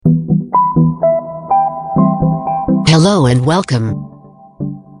Hello and welcome.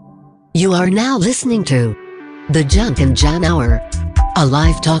 You are now listening to The Junk and Jan Hour, a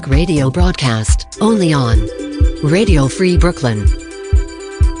live talk radio broadcast only on Radio Free Brooklyn.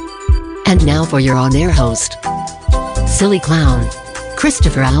 And now for your on-air host, Silly Clown,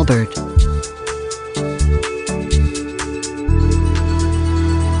 Christopher Albert.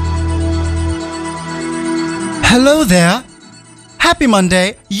 Hello there. Happy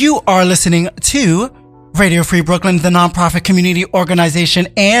Monday. You are listening to Radio Free Brooklyn, the nonprofit community organization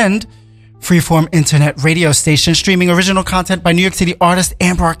and freeform internet radio station streaming original content by New York City artists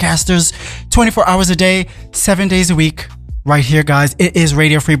and broadcasters 24 hours a day, 7 days a week. Right here, guys, it is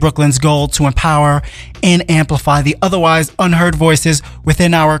Radio Free Brooklyn's goal to empower and amplify the otherwise unheard voices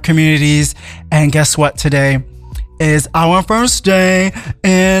within our communities. And guess what? Today is our first day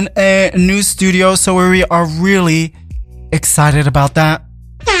in a new studio, so we are really excited about that.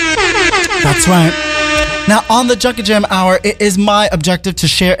 That's right. Now, on the Junk and Jam Hour, it is my objective to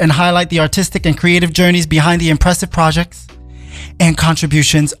share and highlight the artistic and creative journeys behind the impressive projects and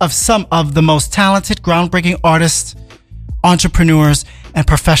contributions of some of the most talented, groundbreaking artists, entrepreneurs, and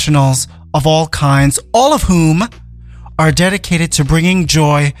professionals of all kinds, all of whom are dedicated to bringing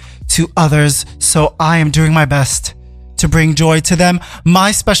joy to others. So I am doing my best to bring joy to them.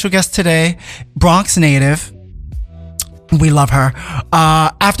 My special guest today, Bronx native. We love her.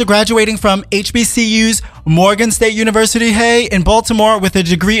 After graduating from HBCU's Morgan State University, in Baltimore with a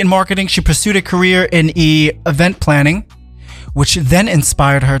degree in marketing, she pursued a career in event planning, which then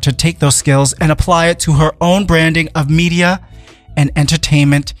inspired her to take those skills and apply it to her own branding of media and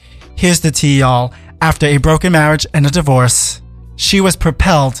entertainment. Here's the tea, y'all. After a broken marriage and a divorce, she was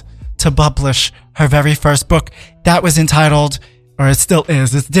propelled to publish her very first book that was entitled, or it still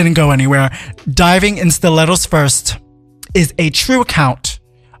is, it didn't go anywhere, Diving in Stilettos First, is a true account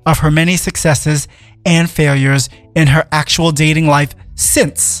of her many successes and failures in her actual dating life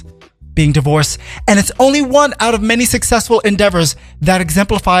since being divorced. And it's only one out of many successful endeavors that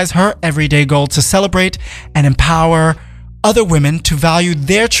exemplifies her everyday goal to celebrate and empower other women to value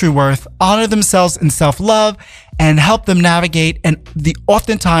their true worth, honor themselves in self-love, and help them navigate and the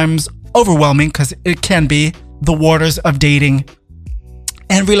oftentimes overwhelming, because it can be, the waters of dating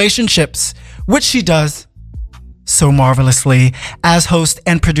and relationships, which she does so marvelously as host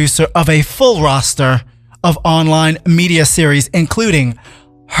and producer of a full roster of online media series, including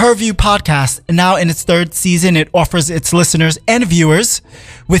Her View podcast. Now in its third season, it offers its listeners and viewers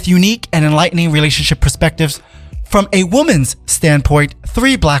with unique and enlightening relationship perspectives from a woman's standpoint,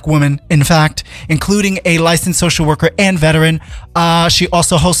 3 Black women, in fact, including a licensed social worker and veteran. She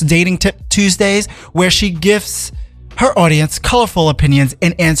also hosts Dating Tip Tuesdays, where she gives her audience colorful opinions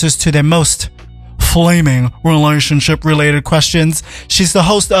and answers to their most flaming relationship-related questions. She's the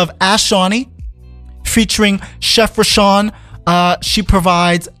host of Ask Shawnee, featuring Chef Rashawn. She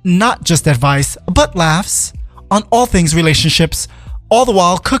provides not just advice, but laughs on all things relationships, all the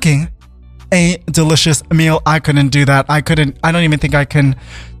while cooking a delicious meal. I couldn't do that. I don't even think I can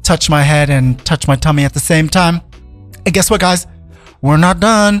touch my head and touch my tummy at the same time. And guess what, guys? We're not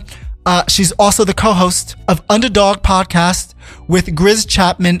done. She's also the co-host of Underdog Podcast with Grizz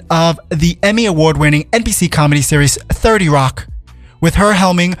Chapman of the Emmy Award-winning NBC comedy series 30 Rock, with her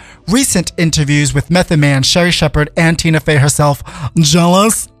helming recent interviews with Method Man, Sherry Shepherd, and Tina Fey herself.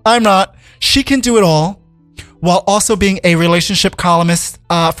 Jealous? I'm not. She can do it all, while also being a relationship columnist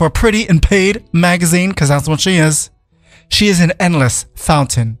for Pretty and Paid magazine, because that's what she is. She is an endless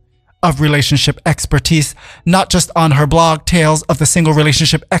fountain of relationship expertise, not just on her blog, Tales of the Single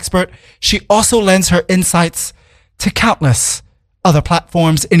Relationship Expert. She also lends her insights to countless other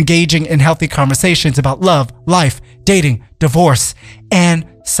platforms, engaging in healthy conversations about love, life, dating, divorce, and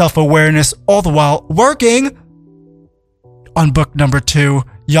self-awareness, all the while working on book number 2.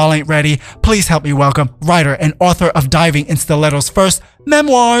 Y'all ain't ready. Please help me welcome writer and author of Diving in Stilettos First,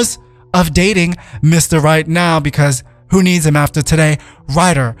 Memoirs of Dating, Mr. Right Now, because who needs him after today?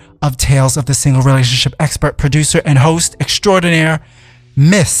 Writer of Tales of the Single Relationship Expert, producer and host extraordinaire,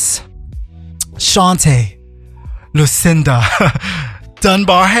 Miss Shantae Lucinda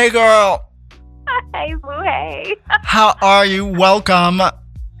Dunbar. Hey, girl. Hey, boo, hey. How are you? Welcome.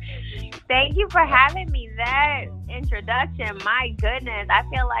 Thank you for having me. That introduction, my goodness. I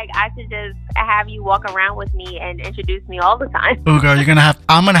feel like I should just have you walk around with me and introduce me all the time. Oh, girl, I'm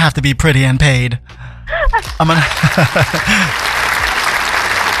going to have to be pretty and paid. I'm going to...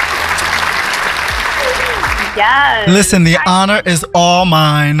 Yes. Listen, the honor is all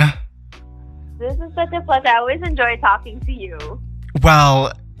mine. This is such a pleasure. I always enjoy talking to you.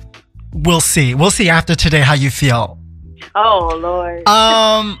 Well, we'll see. We'll see after today how you feel. Oh, Lord.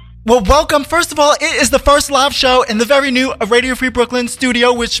 Well, welcome. First of all, it is the first live show in the very new Radio Free Brooklyn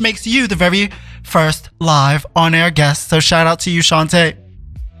studio, which makes you the very first live on-air guest. So shout out to you, Shantae.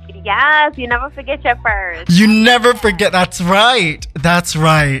 Yes, you never forget your first. You never forget. That's right. That's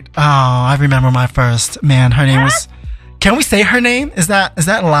right. Oh, I remember my first. Man, her name was... Can we say her name? Is that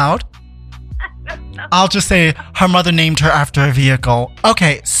allowed? I'll just say her mother named her after a vehicle.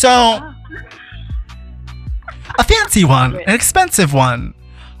 Okay, so... A fancy one. An expensive one.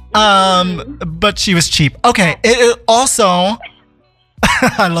 But she was cheap. Okay, it also...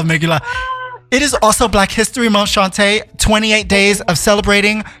 I love making you laugh. It is also Black History Month, Shantae. 28 days of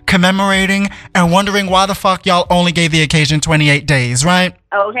celebrating, commemorating, and wondering why the fuck y'all only gave the occasion 28 days, right?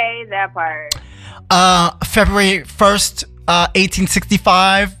 Okay, that part. February 1st,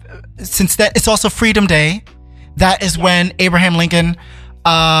 1865. Since then, it's also Freedom Day. That is when Abraham Lincoln,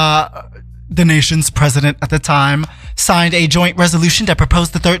 the nation's president at the time, signed a joint resolution that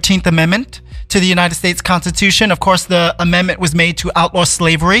proposed the 13th Amendment to the United States Constitution. Of course, the amendment was made to outlaw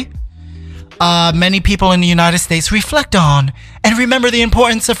slavery. Many people in the United States reflect on and remember the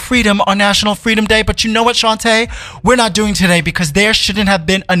importance of freedom on National Freedom Day. But you know what, Shantae? We're not doing today because there shouldn't have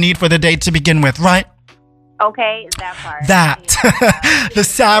been a need for the day to begin with, right? Okay, that part. That. The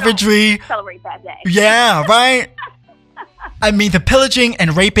savagery. Celebrate that day. Yeah, right? I mean, the pillaging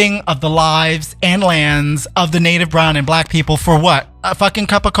and raping of the lives and lands of the native brown and black people for what? A fucking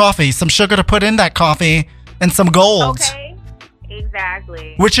cup of coffee, some sugar to put in that coffee, and some gold. Okay.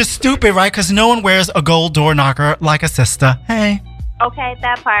 Exactly. Which is stupid, right? Because no one wears a gold door knocker like a sister. Hey. Okay,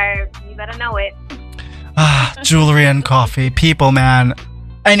 that part. You better know it. Jewelry and coffee. People, man.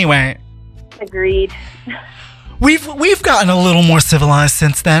 Anyway. Agreed. We've gotten a little more civilized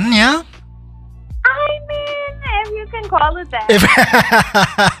since then, yeah? I mean, if you can call it that.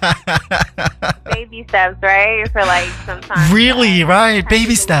 Baby steps, right? For like sometimes. Really, right?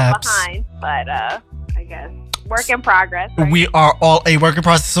 Baby steps. Behind, but I guess. Work in progress. Right? We are all a work in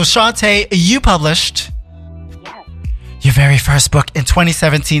process. So, Shantae, you published your very first book in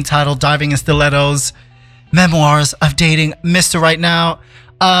 2017 titled Diving in Stilettos, Memoirs of Dating Mr. Right Now.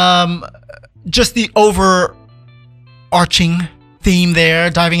 Just the overarching theme there,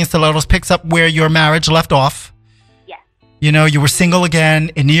 Diving in Stilettos, picks up where your marriage left off. Yes. You know, you were single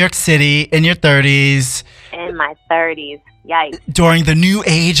again in New York City in your 30s. In my 30s. Yikes. During the new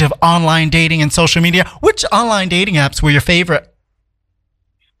age of online dating and social media. Which online dating apps were your favorite?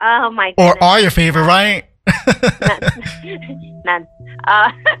 Oh, my goodness. Or are your favorite, right? None.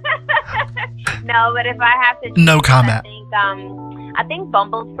 No, but if I have to... No comment. I think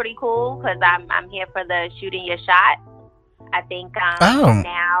Bumble's pretty cool because I'm here for the shooting your shot. I think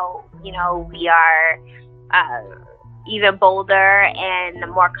now, you know, we are... even bolder and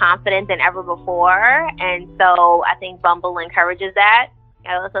more confident than ever before. And so I think Bumble encourages that.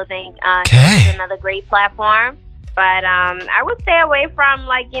 I also think it's another great platform. But I would stay away from,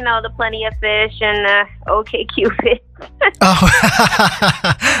 like, you know, the Plenty of Fish and OkCupid. Oh,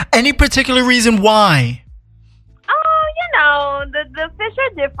 any particular reason why? You know, the fish are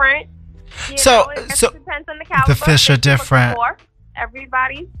different. It depends on the caliber. The fish are different.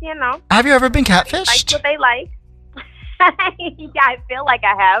 Everybody's, you know. Have you ever been catfished? Like what they like. Yeah, I feel like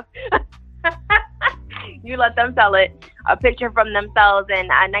I have. You let them tell it. A picture from themselves in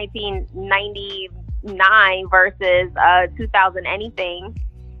 1999 versus 2000 anything.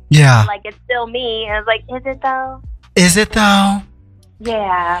 Yeah. Like, it's still me. And it's like, is it though? Is it though?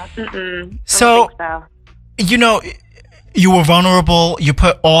 Yeah. So, you know, you were vulnerable. You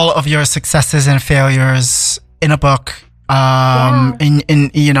put all of your successes and failures in a book. In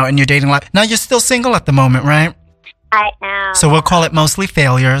you know, in your dating life. Now you're still single at the moment, right? I am. So we'll call it mostly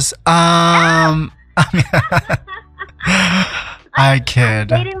failures. I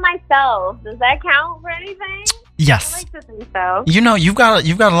kid. I'm dating myself. Does that count for anything? Yes. I like to think so. You know, you've got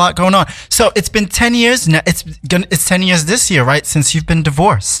a lot going on. So it's been 10 years now. It's 10 years this year, right? Since you've been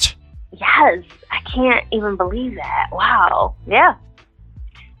divorced. Yes. I can't even believe that. Wow. Yeah.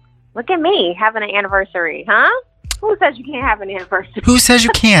 Look at me having an anniversary, huh? Who says you can't have an anniversary? Who says you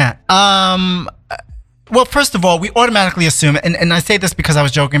can't? Well, first of all, we automatically assume, and I say this because I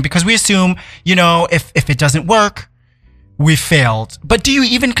was joking, because we assume, you know, if it doesn't work, we failed. But do you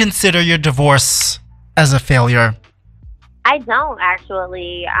even consider your divorce as a failure? I don't,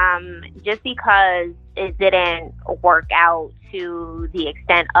 actually. Just because it didn't work out to the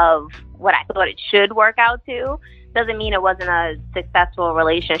extent of what I thought it should work out to, doesn't mean it wasn't a successful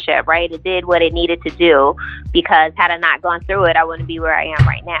relationship, right? It did what it needed to do, because had I not gone through it, I wouldn't be where I am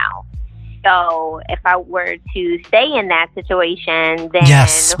right now. So if I were to stay in that situation, then who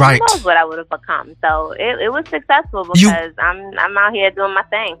knows what I would have become. So it was successful because I'm out here doing my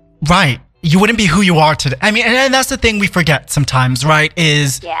thing. Right. You wouldn't be who you are today. I mean, and that's the thing we forget sometimes, right?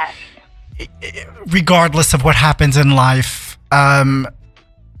 Is regardless of what happens in life, who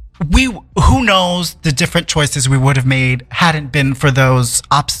knows the different choices we would have made hadn't been for those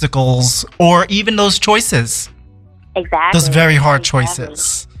obstacles or even those choices. Exactly. Those very hard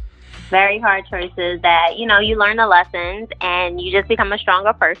choices. Very hard choices that, you learn the lessons and you just become a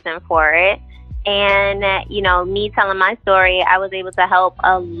stronger person for it. And, me telling my story, I was able to help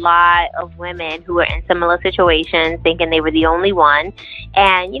a lot of women who were in similar situations, thinking they were the only one.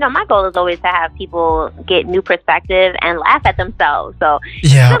 And, my goal is always to have people get new perspective and laugh at themselves. So,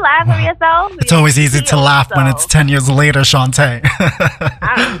 you laugh at yourself. It's always easy to laugh when it's 10 years later, Shantae.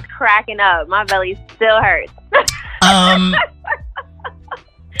 I'm cracking up. My belly still hurts.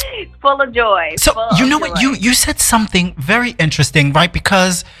 Full of joy. So, you know what? You said something very interesting, right?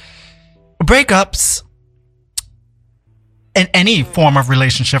 Because breakups in any form of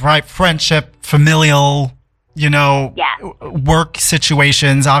relationship, right? Friendship, familial, work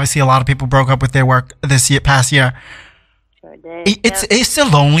situations. Obviously, a lot of people broke up with their work past year. Sure did. It's a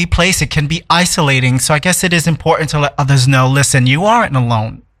lonely place. It can be isolating. So I guess it is important to let others know, listen, you aren't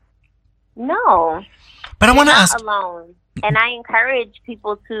alone. No. But I want to ask. Alone. And I encourage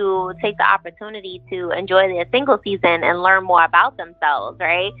people to take the opportunity to enjoy their single season and learn more about themselves,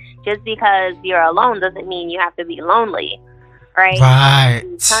 right? Just because you're alone doesn't mean you have to be lonely, right? Right.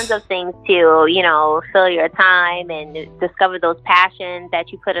 Tons of things to, fill your time and discover those passions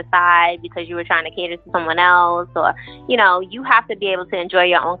that you put aside because you were trying to cater to someone else. Or, you have to be able to enjoy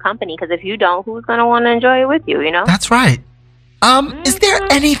your own company because if you don't, who's going to want to enjoy it with you, That's right. Is there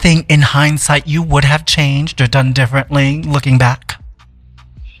anything in hindsight you would have changed or done differently looking back?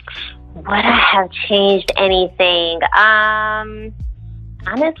 Would I have changed anything?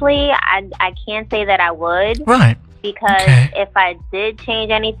 Honestly, I can't say that I would. Right. Because if I did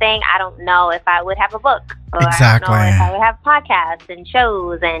change anything, I don't know if I would have a book. Or exactly. I don't know if I would have podcasts and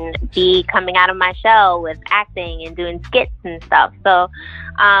shows and be coming out of my shell with acting and doing skits and stuff. So,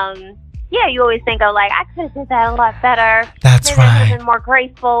 you always think of I could have did that a lot better. That's Maybe right. I could have been more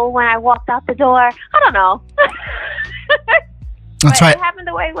graceful when I walked out the door. I don't know. That's right. It happened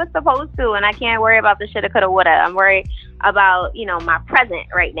the way it was supposed to, and I can't worry about the shoulda, coulda, woulda. I'm worried about, my present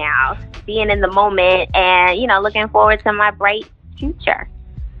right now, being in the moment and, looking forward to my bright future.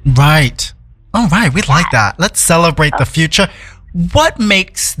 Right. All right. We like that. Let's celebrate the future. What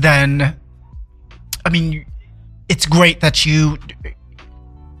makes then, it's great that you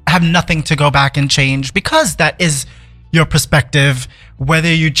have nothing to go back and change because that is your perspective, whether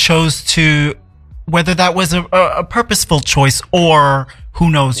that was a purposeful choice or who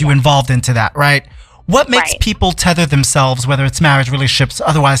knows, you involved into that, right? What makes people tether themselves, whether it's marriage, relationships,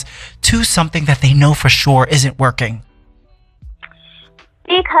 otherwise, to something that they know for sure isn't working?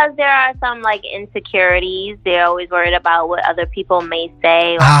 Because there are some insecurities. They're always worried about what other people may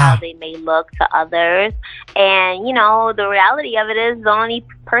say or how they may look to others. And, the reality of it is the only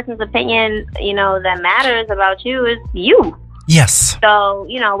person's opinion, that matters about you is you. Yes. So,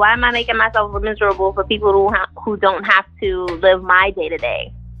 why am I making myself miserable for people who don't have to live my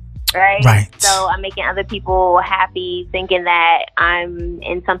day-to-day? Right? So I'm making other people happy thinking that I'm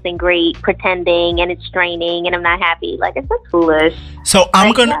in something great, pretending, and it's draining, and I'm not happy. It's just foolish. So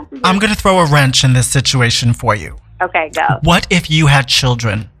I'm gonna throw a wrench in this situation for you. Okay, go. What if you had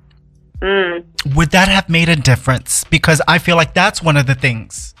children? Would that have made a difference? Because I feel like that's one of the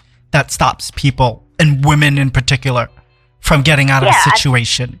things that stops people, and women in particular, from getting out of a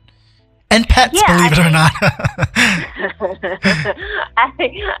situation. And pets, believe it or not.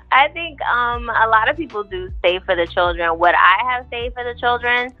 I think a lot of people do save for the children. Would I have saved for the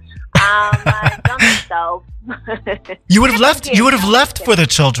children? I don't think so. You would have left. You would have left for the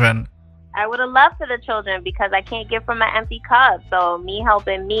children. I would have left for the children because I can't give from an empty cup. So me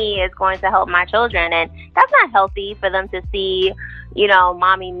helping me is going to help my children, and that's not healthy for them to see,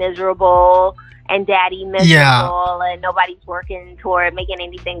 mommy miserable and daddy miserable and nobody's working toward making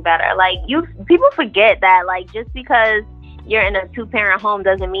anything better. People forget that just because you're in a 2-parent home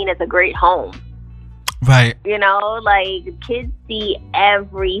doesn't mean it's a great home. Right. Kids see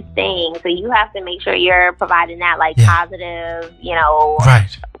everything. So you have to make sure you're providing that positive,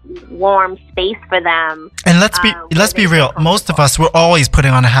 warm space for them. And let's be real. Most of us, we're always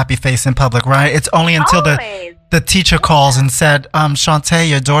putting on a happy face in public, right? It's only until the teacher calls and said, Shantae,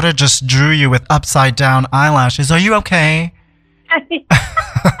 your daughter just drew you with upside down eyelashes. Are you okay?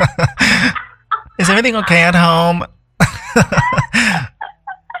 Is everything okay at home?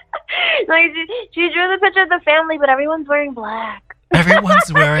 She drew the picture of the family, but everyone's wearing black.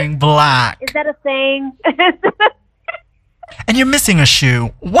 Everyone's wearing black. Is that a thing? And you're missing a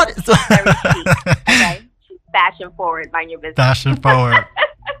shoe. What is very cheap. Okay. Fashion forward, mind your business. Fashion forward.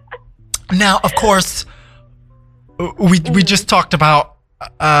 Now, of course, we just talked about,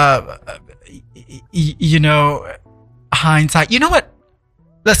 hindsight. You know what?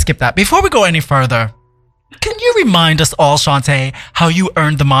 Let's skip that. Before we go any further, can you remind us all, Shantae, how you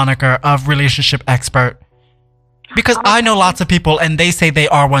earned the moniker of relationship expert? Because I know lots of people and they say they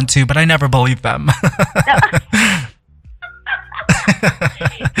are one too, but I never believe them.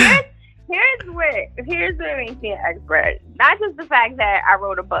 Here's what makes me an expert. Not just the fact that I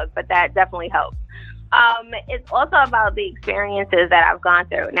wrote a book, but that definitely helps. It's also about the experiences that I've gone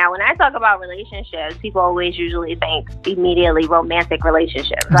through. Now, when I talk about relationships, people always usually think immediately romantic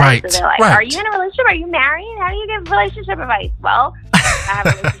relationships. Right? So they're like, Are you in a relationship? Are you married? How do you give relationship advice? Well, I have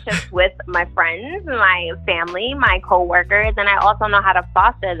relationships with my friends, my family, my coworkers, and I also know how to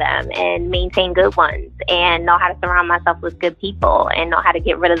foster them and maintain good ones and know how to surround myself with good people and know how to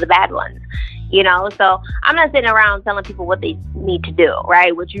get rid of the bad ones. So I'm not sitting around telling people what they need to do,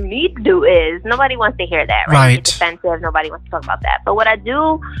 right? What you need to do is, nobody wants to hear that, right? It's defensive. Nobody wants to talk about that. But what I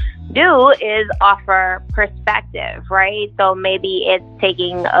do is offer perspective, right? So maybe it's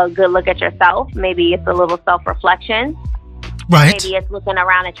taking a good look at yourself. Maybe it's a little self-reflection. Right. Maybe it's looking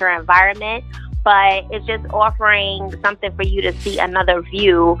around at your environment. But it's just offering something for you to see another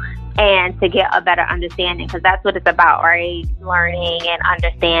view and to get a better understanding, because that's what it's about, right? Learning and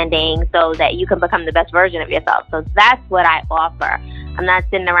understanding so that you can become the best version of yourself. So that's what I offer. I'm not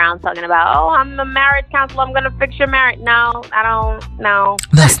sitting around talking about, I'm a marriage counselor, I'm going to fix your marriage. No, I don't know.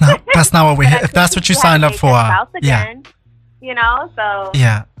 That's not what we if that's what you signed up for. Again, so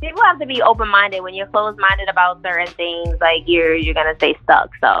people have to be open-minded. When you're closed-minded about certain things, like you're going to stay stuck.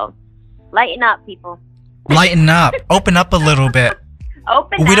 So lighten up, people. Lighten up. Open up a little bit.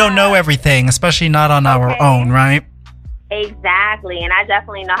 We don't know everything, especially not on our own, right? Exactly. And I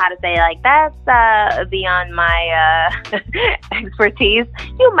definitely know how to say, like, that's beyond my expertise.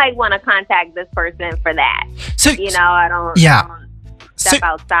 You might want to contact this person for that. So, I don't step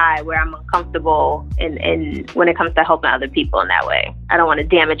outside where I'm uncomfortable in when it comes to helping other people in that way. I don't want to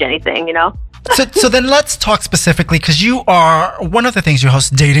damage anything, So then let's talk specifically, because you are, one of the things you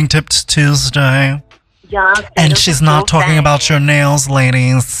host, Dating Tips Tuesday. And she's not talking about your nails,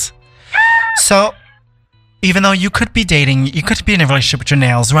 ladies. So, even though you could be dating, you could be in a relationship with your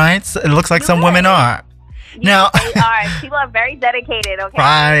nails, right? So it looks like some women are. Now, they are. People are very dedicated, okay?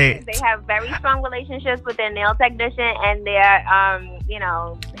 Right. They have very strong relationships with their nail technician and their,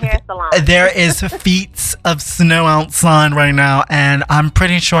 hair salon. There is feet of snow outside right now, and I'm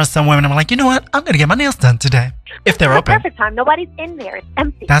pretty sure some women are like, you know what? I'm going to get my nails done today. If they're open. Perfect time. Nobody's in there. It's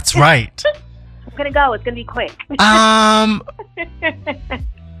empty. That's right. I'm going to go. It's going to be quick.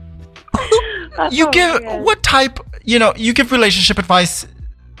 What type, you give relationship advice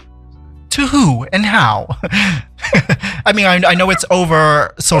to who and how? I mean, I know it's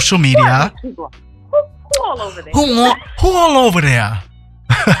over social media. Who all over there? Who all over there?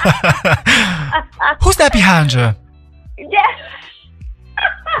 Who's that behind you? Yeah.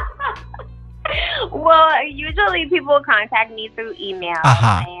 Well, usually people contact me through email,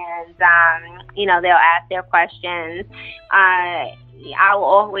 and they'll ask their questions. I will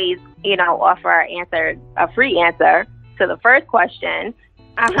always, offer a free answer to the first question.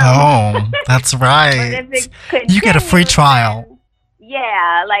 That's right. You get a free trial.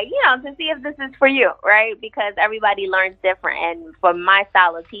 Yeah, to see if this is for you, right? Because everybody learns different. And for my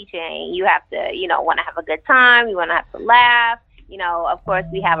style of teaching, you have to, want to have a good time. You want to have to laugh. Of course,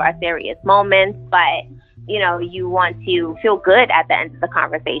 we have our serious moments, but, you want to feel good at the end of the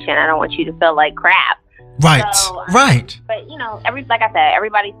conversation. I don't want you to feel like crap. Right, right. But, like I said,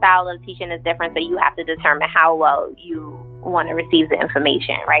 everybody's style of teaching is different, so you have to determine how well you want to receive the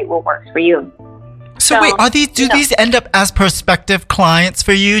information, right? What works for you. So wait, do these end up as prospective clients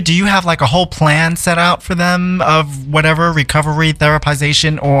for you? Do you have like a whole plan set out for them of whatever recovery,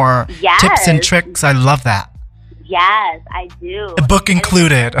 therapization, or tips and tricks? I love that. Yes, I do. The book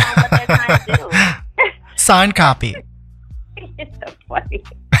included. What they're trying to do. Signed copy. It's so funny.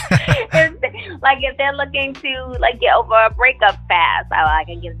 Like if they're looking to get over a breakup fast, I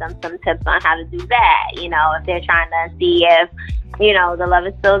can give them some tips on how to do that. If they're trying to see if the love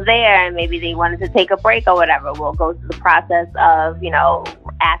is still there and maybe they wanted to take a break or whatever, we'll go through the process of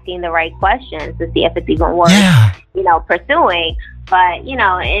asking the right questions to see if it's even worth pursuing. But in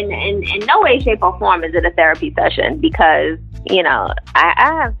no way, shape, or form is it a therapy session, because I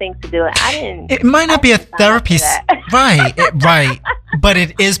have things to do. It might not be a therapy, right? But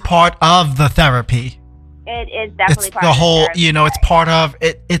it is part of the therapy. It's definitely it's part the whole, it's part of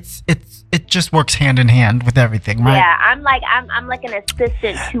it. It just works hand in hand with everything, right? Yeah, I'm like an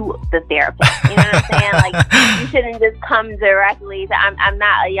assistant to the therapist. You know what I'm saying? Like, you shouldn't just come directly to, I'm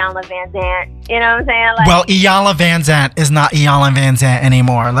not Iyanla Vanzant. You know what I'm saying? Like, well, Iyanla Vanzant is not Iyanla Vanzant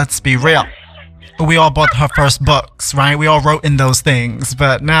anymore. Let's be real. We all bought her first books, right? We all wrote in those things,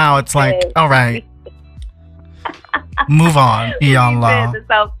 but now it's like, all right, move on, Iyanla.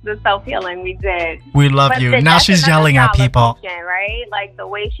 The self-healing we did. We love you. Now she's yelling at people. Teaching, right? Like, the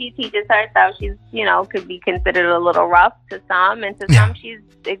way she teaches herself, she's, could be considered a little rough to some, and to some she's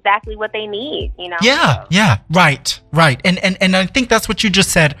exactly what they need, Yeah, right. And I think that's what you just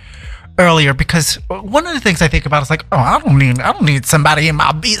said earlier, because one of the things I think about is like, oh, I don't need somebody in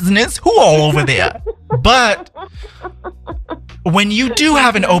my business. Who all over there? But when you do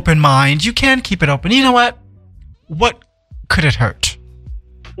have an open mind, you can keep it open. You know what? What could it hurt?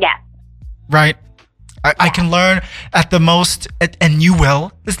 Yeah. Right? I can learn at the most, and you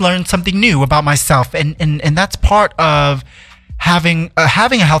will, is learn something new about myself. And that's part of having a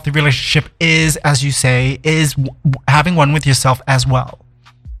healthy relationship is, as you say, is having one with yourself as well.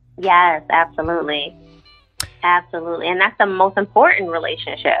 Yes, absolutely. Absolutely. And that's the most important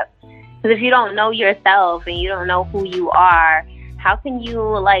relationship. Because if you don't know yourself and you don't know who you are, how can you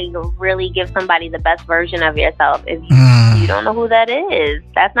really give somebody the best version of yourself if you don't know who that is?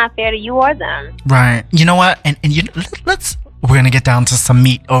 That's not fair to you or them. Right. You know what? And we're going to get down to some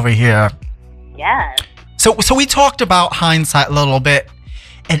meat over here. Yes. So we talked about hindsight a little bit,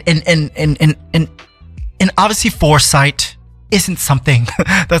 and obviously foresight isn't something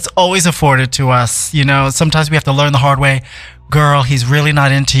that's always afforded to us. Sometimes we have to learn the hard way. Girl, he's really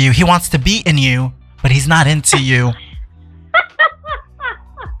not into you. He wants to be in you, but he's not into you.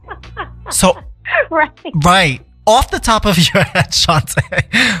 So, right. Off the top of your head,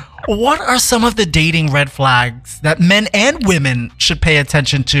 Shantae, what are some of the dating red flags that men and women should pay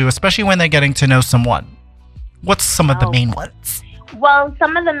attention to, especially when they're getting to know someone? What's some of the main ones? Well,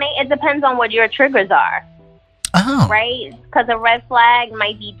 it depends on what your triggers are. Oh. Right? Because a red flag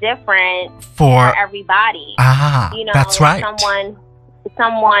might be different for everybody. That's right.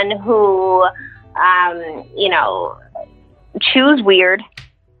 Someone who, chews weird.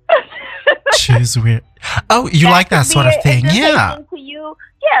 Choose weird. Oh, you like that sort of thing, yeah.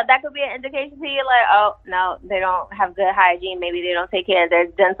 That could be an indication to you, like, oh no, they don't have good hygiene. Maybe they don't take care of their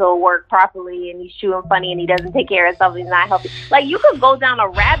dental work properly, and he's chewing funny, and he doesn't take care of himself. He's not healthy. Like, you could go down a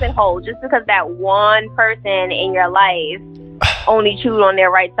rabbit hole just because that one person in your life only chewed on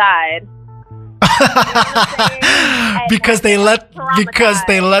their right side. because they let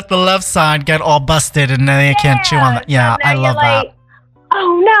the left side get all busted, and then they can't chew on that. Yeah, I love that.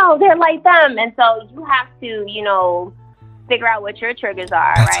 Oh no, they're like them. And so you have to, figure out what your triggers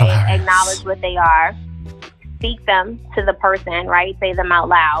are, That's right? hilarious. Acknowledge what they are. Speak them to the person, right? Say them out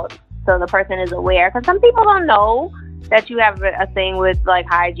loud so the person is aware. Because some people don't know that you have a thing with like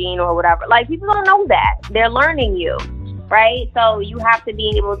hygiene or whatever. Like, people don't know that. They're learning you, right? So you have to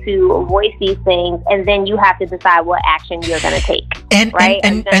be able to voice these things, and then you have to decide what action you're going to take, right?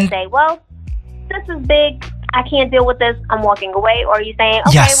 And say, well, this is big. I can't deal with this. I'm walking away. Or are you saying,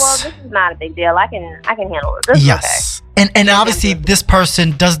 okay, well, this is not a big deal. I can handle it. This is okay. And obviously this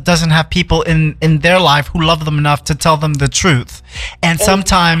person doesn't have people in their life who love them enough to tell them the truth. And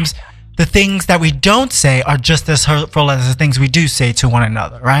sometimes the things that we don't say are just as hurtful as the things we do say to one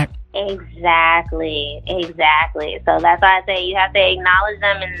another, right? Exactly. So that's why I say you have to acknowledge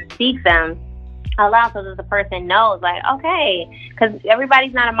them and speak them aloud so that the person knows, like, okay, because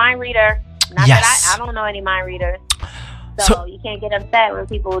everybody's not a mind reader. Not that I don't know any mind readers. So you can't get upset when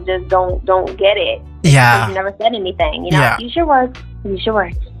people just don't get it. Yeah. You've never said anything. Use your words.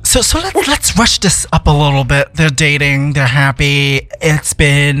 So let's rush this up a little bit. They're dating. They're happy. It's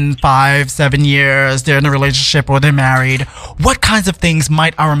been 5-7 years. They're in a relationship or they're married. What kinds of things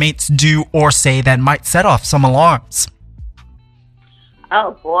might our mates do or say that might set off some alarms?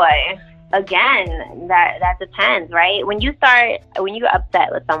 Oh boy. Again, that depends, right? When you're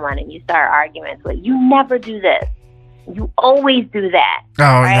upset with someone and you start arguments with, you never do this. You always do that. Oh,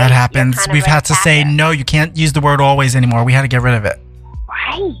 right? That happens. We've had to say, no, you can't use the word always anymore. We had to get rid of it.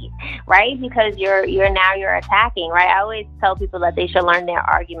 Right? Because you're attacking, right? I always tell people that they should learn their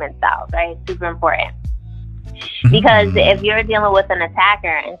argument styles, right? It's super important. Because if you're dealing with an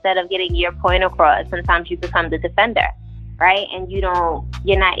attacker, instead of getting your point across, sometimes you become the defender. Right? And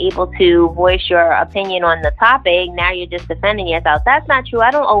you're not able to voice your opinion on the topic. Now you're just defending yourself. That's not true.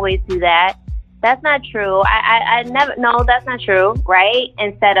 I don't always do that. That's not true. I never, no, that's not true. Right?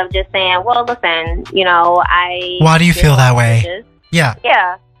 Instead of just saying, well, listen, why do you feel that way? Yeah.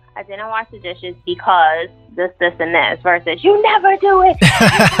 I didn't wash the dishes because this, and this, versus you never do it.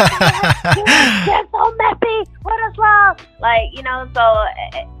 You're so messy. What is wrong? Like, you know, so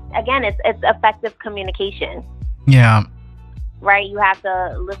again, it's effective communication. Yeah. Right? You have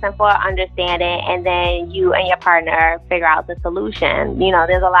to listen for understanding, and then you and your partner figure out the solution. You know,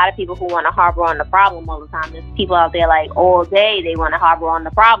 there's a lot of people who want to harbor on the problem all the time. There's people out there like all day they want to harbor on the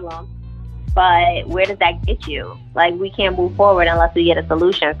problem, but where does that get you? Like, we can't move forward unless we get a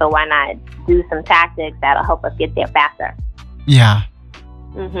solution. So why not do some tactics that'll help us get there faster? Yeah.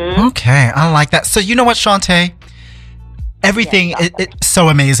 Mm-hmm. Okay, I like that. So you know what, Shantae? Everything it's so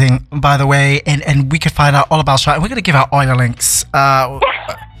amazing, by the way, and we could find out all about Shantae. We're gonna give out all your links. Give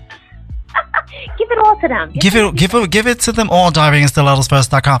it all to them. Give it to them all.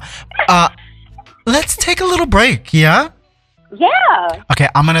 DivingInStilettoesFirst.com. Let's take a little break. Yeah. Yeah. Okay,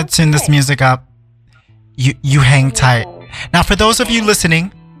 I'm gonna tune this music up. You hang tight. Now, for those of you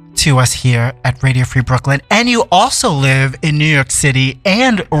listening to us here at Radio Free Brooklyn, and you also live in New York City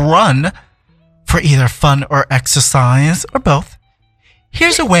and run for either fun or exercise or both,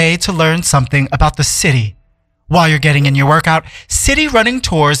 here's a way to learn something about the city while you're getting in your workout. City Running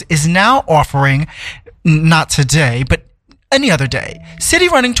Tours is now offering, not today, but any other day, City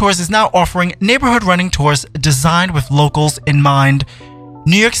Running Tours is now offering neighborhood running tours designed with locals in mind.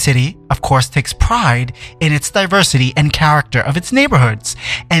 New York City, of course, takes pride in its diversity and character of its neighborhoods,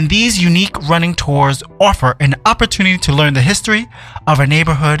 and these unique running tours offer an opportunity to learn the history of a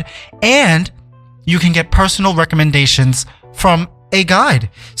neighborhood, and you can get personal recommendations from a guide.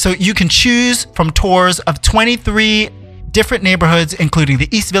 So you can choose from tours of 23 different neighborhoods, including the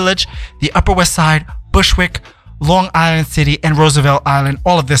East Village, the Upper West Side, Bushwick, Long Island City, and Roosevelt Island.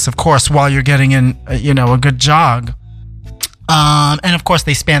 All of this, of course, while you're getting in, a good jog. And of course,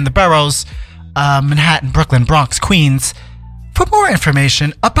 they span the boroughs, Manhattan, Brooklyn, Bronx, Queens. For more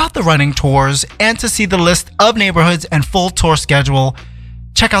information about the running tours and to see the list of neighborhoods and full tour schedule,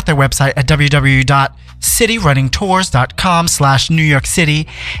 check out their website at www.cityrunningtours.com/New York City,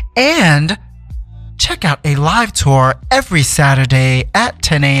 and check out a live tour every Saturday at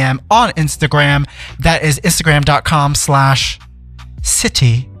 10 a.m. on Instagram. That is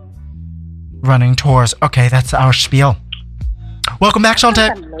Instagram.com/cityrunningtours. Okay, that's our spiel. Welcome back,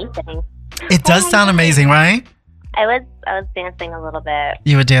 Shantae. Amazing. It does sound amazing, right? I was dancing a little bit.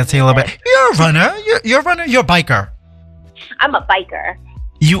 You were dancing a little bit. You're a runner. You're a runner. You're a biker. I'm a biker.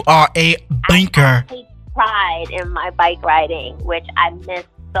 You are a biker. I take pride in my bike riding, which I miss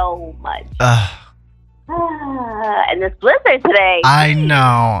so much. And this blizzard today. I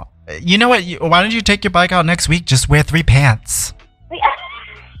know. You know what? Why don't you take your bike out next week? Just wear 3 pants.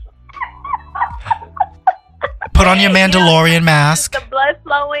 Put on your Mandalorian mask. The blood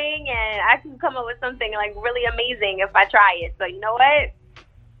flowing, and I can come up with something like really amazing if I try it. So you know what?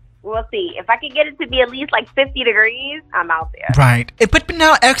 We'll see. If I can get it to be at least like 50 degrees, I'm out there. Right. But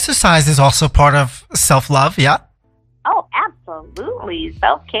now exercise is also part of self-love, yeah? Oh, absolutely.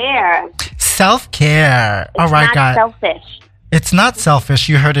 Self-care. Self-care. All right, guys. It's not selfish. It's not selfish.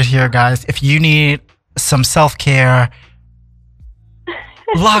 You heard it here, guys. If you need some self-care,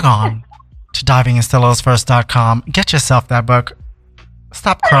 log on to DivingInStilettoesFirst.com. Get yourself that book.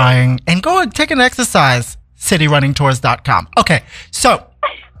 Stop crying and go and take an exercise. CityRunningTours.com. Okay, so.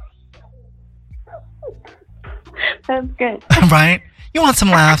 That's good. Right? You want some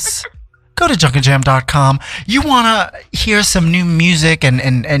laughs? Go to junkandjam.com. You want to hear some new music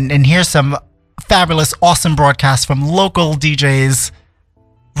and hear some fabulous, awesome broadcasts from local DJs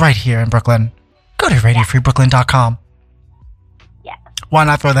right here in Brooklyn. Go to RadioFreeBrooklyn.com. Yeah. Why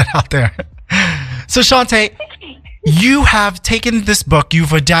not throw that out there? So, Shantae, you have taken this book,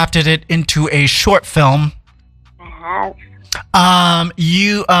 you've adapted it into a short film. I have.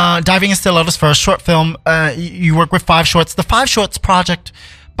 Diving in Stilettos for a short film. You work with 5 Shorts. The 5 Shorts project,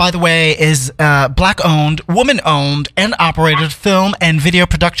 by the way, is a Black-owned, woman-owned, and operated film and video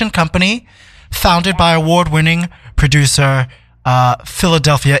production company founded by award-winning producer,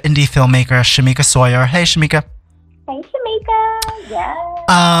 Philadelphia indie filmmaker Shamika Sawyer. Hey, Shamika. Hey, Shamika. Yeah.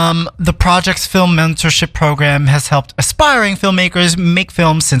 The project's film mentorship program has helped aspiring filmmakers make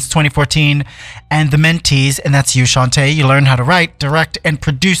films since 2014, and the mentees, and that's you, Shantae, you learn how to write, direct, and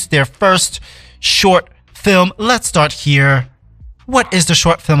produce their first short film. Let's start here. What is the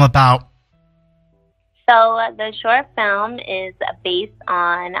short film about? So the short film is based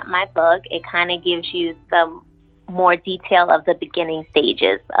on my book. It kind of gives you some more detail of the beginning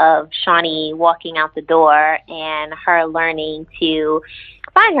stages of Shawnee walking out the door and her learning to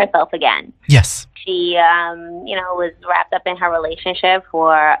find herself again. Yes. She, was wrapped up in her relationship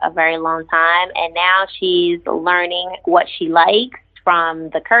for a very long time, and now she's learning what she likes from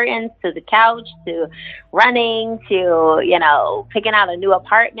the curtains to the couch to running to, you know, picking out a new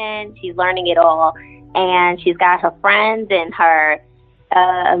apartment. She's learning it all. And she's got her friends and her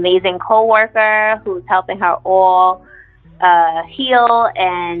amazing coworker who's helping her all heal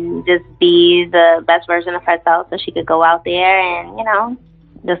and just be the best version of herself so she could go out there and, you know,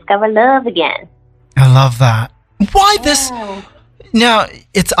 discover love again. I love that. Why this? Now,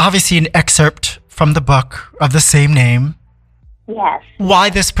 it's obviously an excerpt from the book of the same name. Yes. Why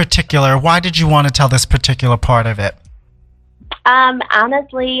this particular? Why did you want to tell this particular part of it?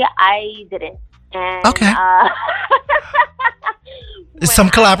 Honestly, I didn't. And, okay. Some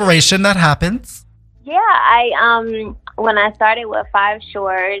collaboration that happens. Yeah, when I started with 5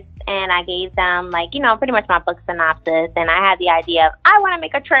 shorts and I gave them, like, you know, pretty much my book synopsis, and I had the idea of, I want to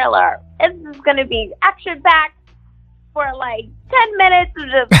make a trailer. This is going to be action-packed for like 10 minutes of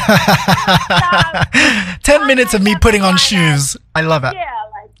just 10 minutes of me putting on shoes. I love it. Yeah,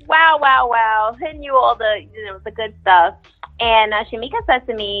 like, wow, hitting you all the, you know, the good stuff. And Shamika said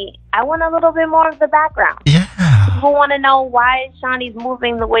to me, I want a little bit more of the background. Yeah. People want to know why Shawnee's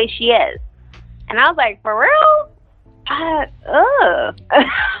moving the way she is. And I was like, for real?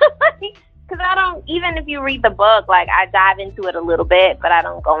 Because I don't, even if you read the book, like, I dive into it a little bit, but I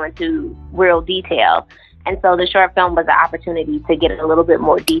don't go into real detail. And so the short film was an opportunity to get a little bit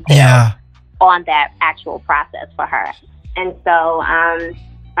more detail on that actual process for her. And so I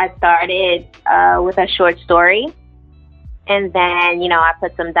started with a short story. And then, you know, I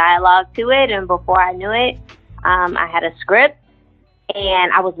put some dialogue to it. And before I knew it, I had a script.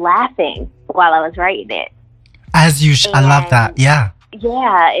 And I was laughing while I was writing it. As you I love that. Yeah.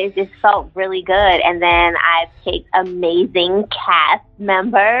 Yeah, it just felt really good. And then I picked amazing cast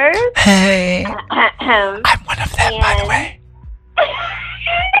members. Hey. I'm one of them, by the way.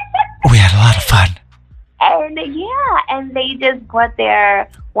 We had a lot of fun. And and they just brought their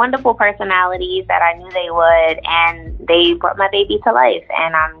wonderful personalities that I knew they would, and they brought my baby to life.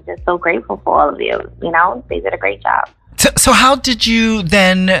 And I'm just so grateful for all of you. You know, they did a great job. So how did you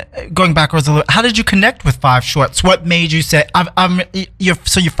then, going backwards a little, how did you connect with 5 Shorts? What made you say, your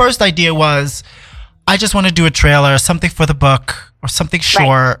first idea was, I just want to do a trailer, something for the book, or something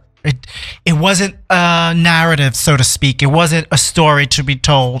short. Right. It wasn't a narrative, so to speak. It wasn't a story to be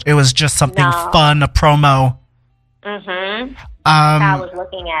told. It was just something fun, a promo. Mm-hmm. I was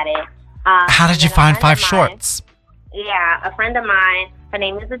looking at it. How did you find 5 Shorts? Yeah, a friend of mine, her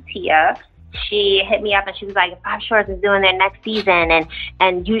name is Atia. She hit me up and she was like, 5 Shorts is doing their next season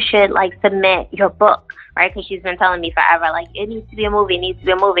and you should, like, submit your book, right? Because she's been telling me forever, like, it needs to be a movie,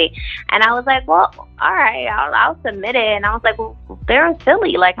 And I was like, well, all right, I'll submit it. And I was like, well, they're in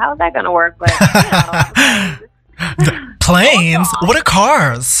Philly. Like, how is that going to work? But, you know, planes? What are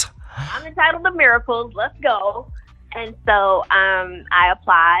cars? I'm entitled to miracles. Let's go. And so I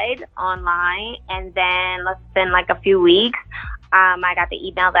applied online, and then within like a few weeks, I got the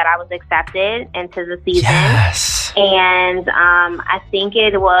email that I was accepted into the season. Yes. And I think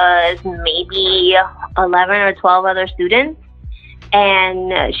it was maybe 11 or 12 other students.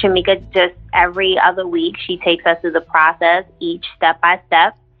 And Shamika, just every other week, she takes us through the process, each step by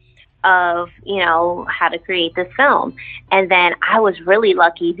step of, you know, how to create this film. And then I was really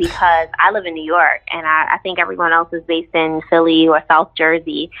lucky because I live in New York, and I think everyone else is based in Philly or South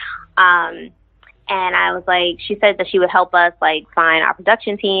Jersey. And I was like, she said that she would help us, like, find our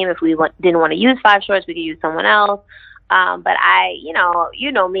production team. If we didn't want to use 5 Shorts, we could use someone else. But I, you know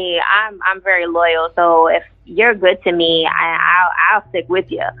me, I'm very loyal. So if you're good to me, I'll stick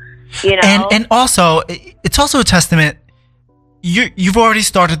with you. You know. And also, it's also a testament. You've already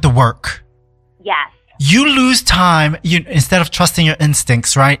started the work. Yes. You lose time. Instead of trusting your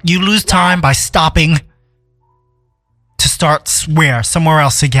instincts, right? You lose time by stopping to start somewhere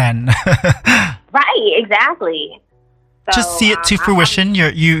else again. Right, exactly. So, just see it to fruition.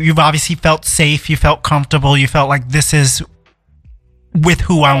 You've obviously felt safe. You felt comfortable. You felt like this is with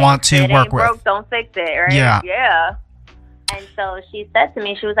who I want to work with. Broke, don't fix it, right? Yeah. And so she said to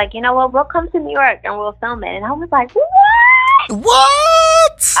me, she was like, you know what? We'll come to New York and we'll film it. And I was like, what?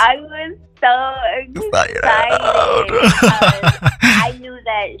 What? I was so excited. I knew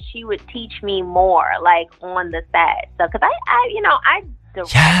that she would teach me more, like, on the set. So, because I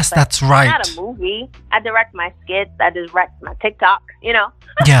direct. Yes, that's right. Not a movie. I direct my skits. I direct my TikTok, you know.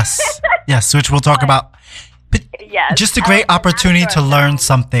 Yes, which we'll talk about. But just a great opportunity to learn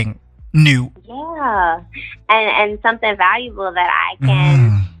something new. Yeah, and something valuable that I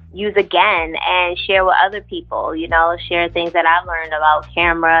can use again and share with other people, you know, share things that I've learned about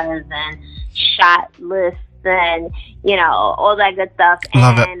cameras and shot lists and, you know, all that good stuff.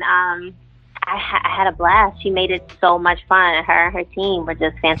 Love and it. I had a blast. She made it so much fun. Her and her team were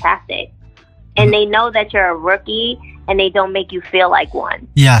just fantastic. And they know that you're a rookie, and they don't make you feel like one.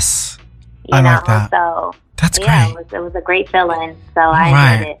 Yes. I like that. So that's great. It was a great feeling. So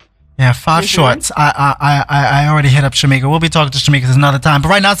I enjoyed it. Yeah, 5 shorts. I already hit up Shamika. We'll be talking to Shamika another time. But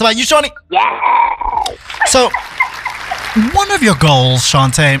right now it's about you, Shawnee. Yes. So, one of your goals,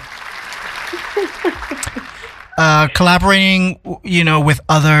 Shantae, collaborating, with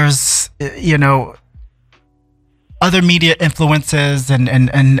others, other media influencers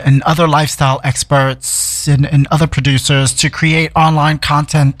and other lifestyle experts and other producers to create online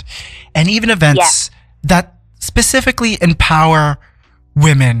content and even events that specifically empower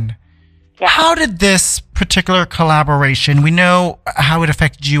women. Yeah. How did this particular collaboration, we know how it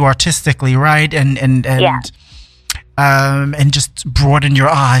affected you artistically, right? And just broaden your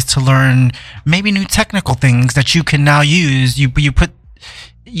eyes to learn maybe new technical things that you can now use. You put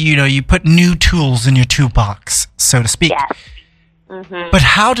new tools in your toolbox, so to speak. Yes. Mm-hmm. But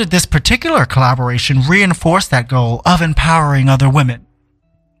how did this particular collaboration reinforce that goal of empowering other women?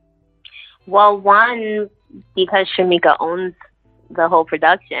 Well, one, because Shamika owns the whole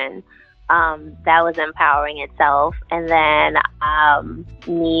production, that was empowering itself. And then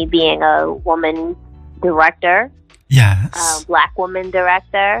me being a woman director, Black woman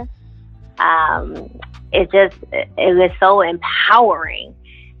director, it was so empowering.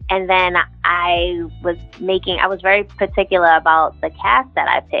 And then I was very particular about the cast that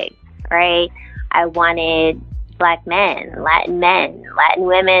I picked, right? I wanted Black men, Latin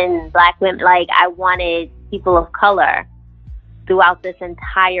women, Black women. Like, I wanted people of color throughout this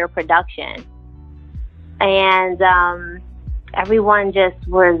entire production. And everyone just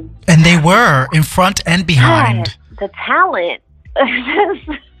was... And they were, in front and behind. God, the talent.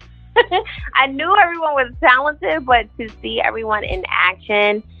 I knew everyone was talented, but to see everyone in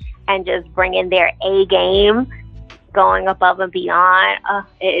action and just bringing their A game, going above and beyond,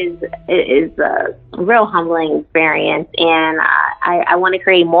 it is a real humbling experience, and I want to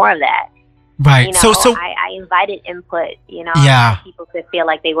create more of that. Right. So I invited input. So people could feel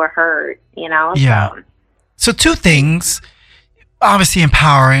like they were heard. Yeah. So 2 things. Obviously,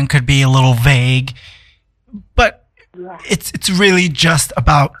 empowering could be a little vague, but it's really just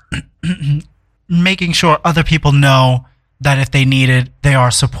about making sure other people know that if they need it, they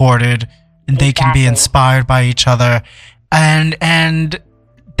are supported and they can be inspired by each other. And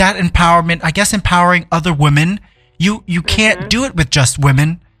that empowerment, I guess, empowering other women, you can't do it with just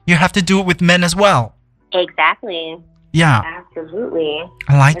women. You have to do it with men as well. Exactly. Yeah. Absolutely.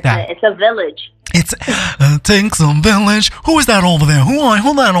 I like that. It's a village. It takes a village. Who is that over there? Who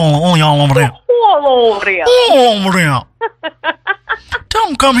that all y'all over there? All over there. All over there. Tell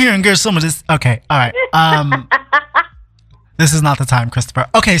them come here and get some of this. Okay. All right. This is not the time, Christopher.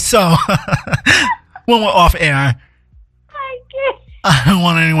 Okay, so when we're off air, I don't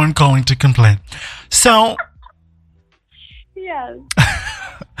want anyone calling to complain. So, yes.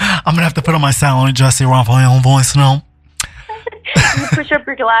 I'm gonna have to put on my Sally Jesse Raphael voice now. You push up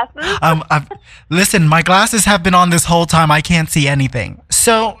your glasses. Listen, my glasses have been on this whole time. I can't see anything.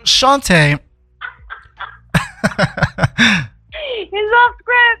 So, Shantae. He's off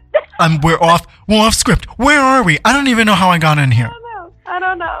script. We're off script. Where are we? I don't even know how I got in here. I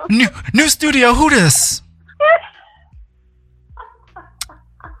don't know. New studio. Who this?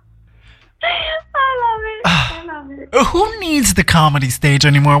 I love it. Who needs the comedy stage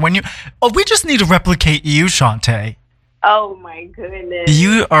anymore? We just need to replicate you, Shantae. Oh my goodness.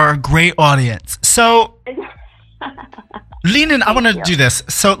 You are a great audience. So, Leanin, I want to do this.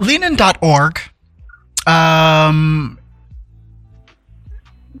 So, leanin.org,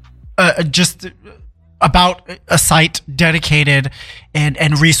 just about a site dedicated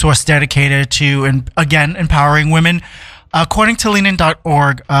and resource dedicated to, and again, empowering women. According to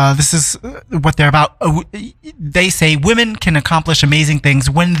leanin.org, this is what they're about. They say women can accomplish amazing things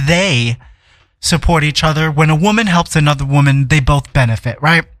when they support each other. When a woman helps another woman, they both benefit,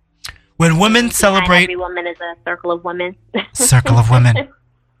 right? When women celebrate... Every woman is a circle of women. Circle of women.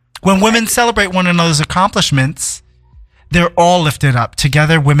 When women celebrate one another's accomplishments, they're all lifted up.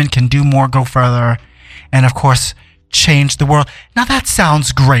 Together, women can do more, go further, and of course, change the world. Now that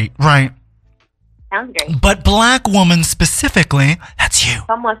sounds great, right? Sounds great. But Black women specifically, that's you.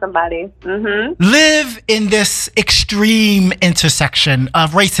 Someone, somebody. Mm-hmm. Live in this extreme intersection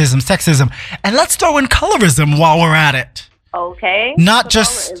of racism, sexism, and let's throw in colorism while we're at it. Okay. Not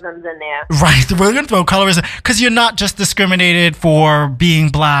just colorism's in there. Right. We're going to throw colorism because you're not just discriminated for being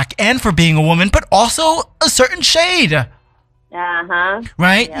Black and for being a woman, but also a certain shade.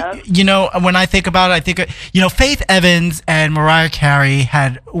 Right? Yep. You know, when I think about it, I think, you know, Faith Evans and Mariah Carey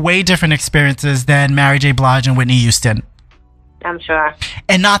had way different experiences than Mary J. Blige and Whitney Houston. I'm sure.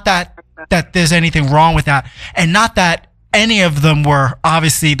 And not that there's anything wrong with that. And not that any of them were,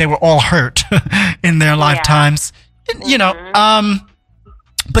 obviously, they were all hurt in their lifetimes. You know,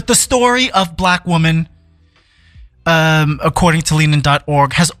 but the story of Black woman, according to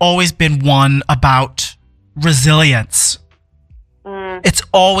Leanin.org, has always been one about resilience. It's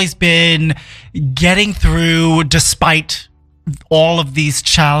always been getting through despite all of these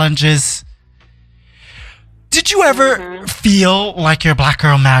challenges. Did you ever feel like your Black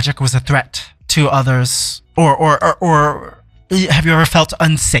girl magic was a threat to others, or have you ever felt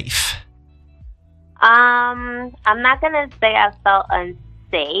unsafe? I'm not gonna say I felt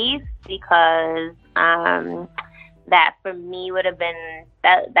unsafe because that for me would have been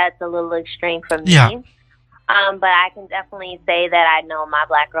that's a little extreme for me. Yeah. But I can definitely say that I know my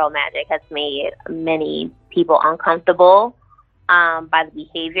Black girl magic has made many people uncomfortable by the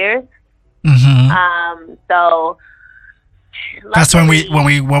behaviors. So that's when we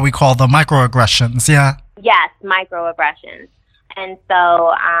what we call the microaggressions. Yeah. Yes, microaggressions. And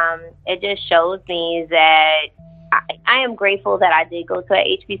so it just shows me that I am grateful that I did go to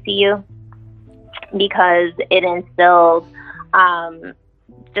a HBCU because it instilled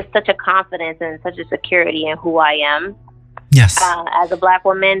just such a confidence and such a security in who I am. Yes. As a Black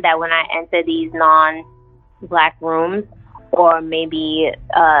woman, that when I enter these non-Black rooms or maybe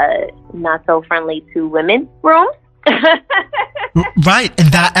not so friendly to women rooms. Right,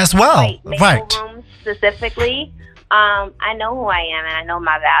 and that as well. Right. Rooms specifically. I know who I am and I know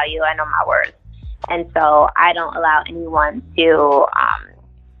my value. I know my worth. And so I don't allow anyone to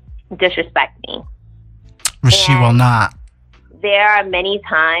disrespect me. She will not. There are many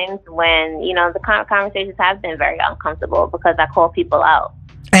times when, you know, the conversations have been very uncomfortable because I call people out.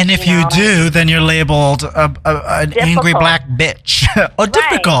 And if you do, then you're labeled an angry Black bitch. Or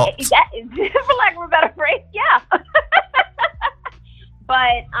difficult. For lack of a better phrase, yeah.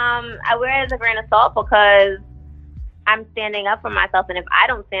 But I wear it as a grain of salt because I'm standing up for myself. And if I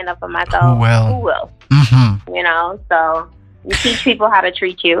don't stand up for myself, who will? You know, so you teach people how to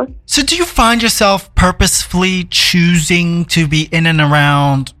treat you. So do you find yourself purposefully choosing to be in and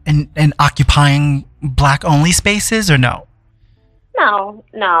around and occupying Black-only spaces, or no?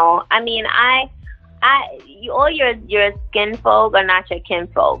 No. I mean, all your skin folk are not your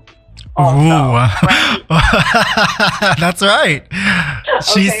kinfolk. Also, right? That's right.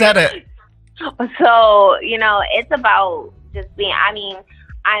 She said it. So, you know, it's about just being, I mean,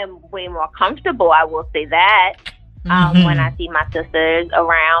 I am way more comfortable, I will say that. When I see my sisters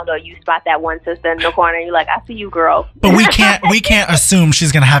around, or you spot that one sister in the corner, you're like, I see you, girl. But we can't assume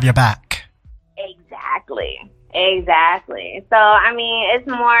she's gonna have your back. Exactly. So I mean, it's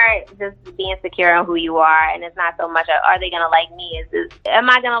more just being secure in who you are, and it's not so much are they gonna like me? Am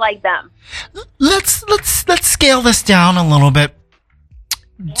I gonna like them? Let's scale this down a little bit.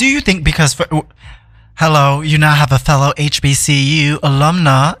 Do you think hello, you now have a fellow HBCU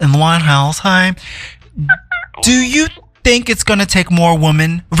alumna in the White House. Hi. Do you think it's going to take more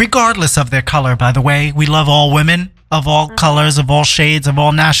women, regardless of their color, by the way? We love all women of all colors, of all shades, of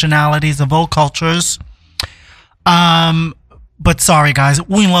all nationalities, of all cultures. But sorry, guys,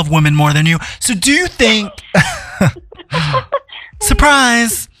 we love women more than you. So do you think...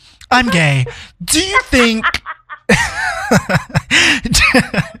 Surprise! I'm gay. Do you think...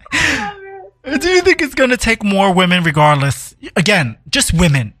 Do you think it's going to take more women, regardless? Again, just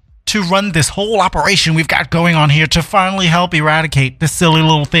women, to run this whole operation we've got going on here to finally help eradicate this silly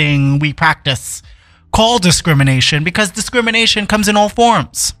little thing we practice called discrimination, because discrimination comes in all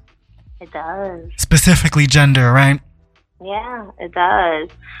forms. It does. Specifically gender, right? Yeah, it does.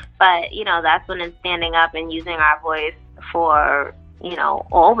 But, you know, that's when it's standing up and using our voice for, you know,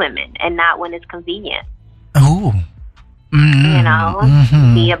 all women and not when it's convenient. Ooh. You know,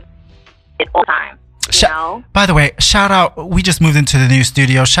 be it all the time. You know? By the way, shout out, we just moved into the new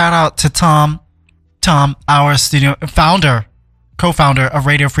studio. Shout out to Tom, our studio co-founder of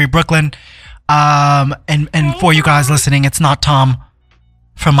Radio Free Brooklyn. And for you guys listening, it's not Tom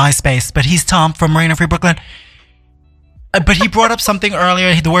from MySpace, but he's Tom from Radio Free Brooklyn. But he brought up something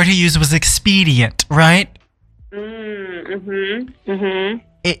earlier. The word he used was expedient, right?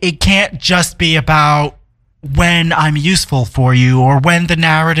 It can't just be about when I'm useful for you or when the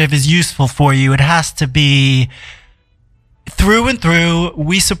narrative is useful for you. It has to be through and through.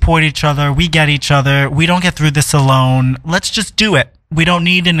 We support each other. We get each other. We don't get through this alone. Let's just do it. We don't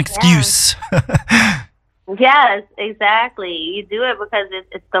need an excuse. Yes, exactly. You do it because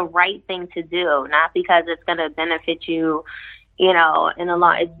it's the right thing to do, not because it's going to benefit you, you know, in the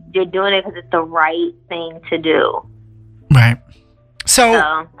long, you're doing it because it's the right thing to do. Right.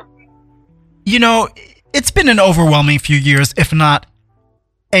 So, you know, it's been an overwhelming few years, if not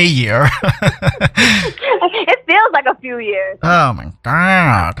a year. It feels like a few years. Oh my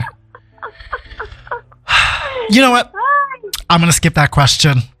God. You know what? I'm going to skip that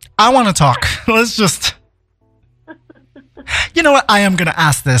question. I want to talk. Let's just... You know what? I am going to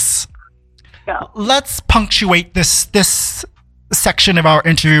ask this. Go. Let's punctuate this section of our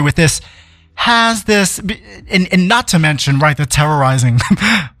interview with this. Has this... And not to mention, right, the terrorizing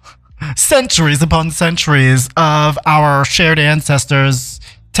centuries upon centuries of our shared ancestors,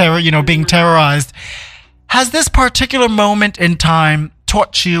 being terrorized. Has this particular moment in time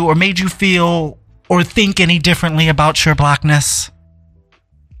taught you or made you feel or think any differently about your Blackness?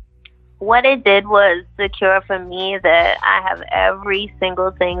 What it did was secure for me that I have every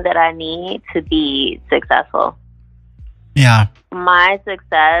single thing that I need to be successful. Yeah. My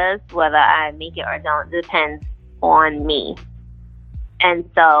success, whether I make it or don't, depends on me. And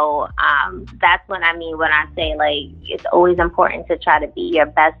so that's what I mean when I say, like, it's always important to try to be your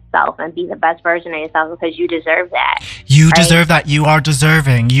best self and be the best version of yourself because you deserve that. You deserve that. You are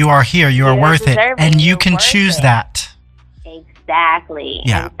deserving. You are here. You are worth it. And you can choose that. Exactly.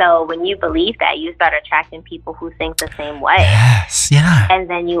 Yeah. And so when you believe that, you start attracting people who think the same way. Yes. Yeah. And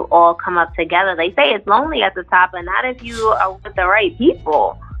then you all come up together. They say it's lonely at the top, but not if you are with the right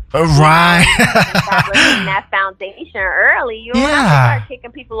people. Right. Establishing that foundation early. You don't have to start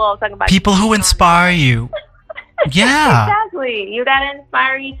kicking people off, talking about people who inspire you. Yeah. Exactly. You got to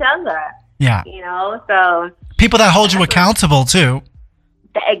inspire each other. Yeah. You know, so. People that hold you accountable, too.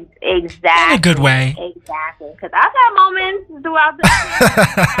 Exactly. In a good way. Exactly. Because I've had moments throughout the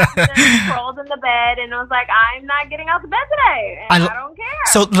day, crawled in the bed and I was like, I'm not getting out of bed today. And I don't care.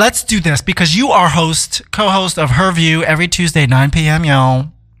 So let's do this because you are co-host of Her View every Tuesday, 9 p.m., y'all.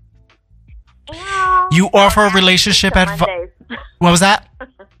 You offer relationship advice. What was that?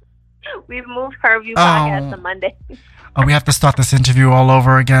 We've moved Her View podcast to Monday. Oh, we have to start this interview all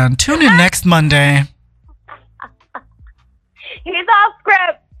over again. Tune in next Monday. He's off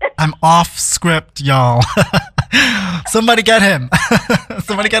script. I'm off script, y'all. Somebody get him.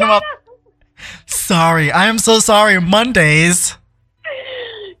 Somebody get him up. Sorry. I am so sorry. Mondays.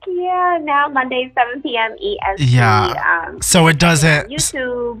 Yeah, now Mondays, 7 p.m. EST. Yeah. So it doesn't...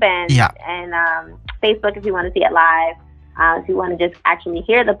 YouTube and Facebook if you want to see it live. If you want to just actually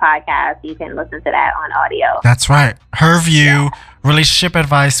hear the podcast, you can listen to that on audio. That's right. Her View, relationship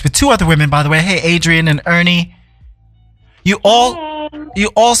advice with two other women, by the way. Hey, Adrian and Ernie. You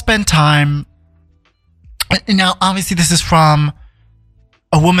all spend time. Now, obviously, this is from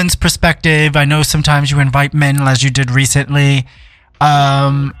a woman's perspective. I know sometimes you invite men, as you did recently,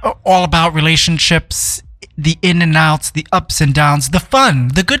 all about relationships, the in and outs, the ups and downs, the fun,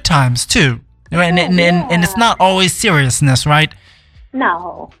 the good times, too. And it's not always seriousness, right?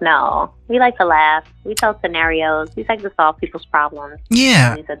 No. We like to laugh. We tell scenarios. We like to solve people's problems.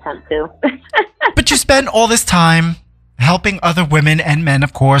 Yeah. At least attempt to. But you spend all this time helping other women and men,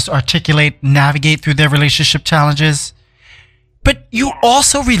 of course, navigate through their relationship challenges. But you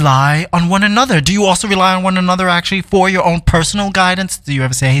also rely on one another. Do you also rely on one another, actually, for your own personal guidance? Do you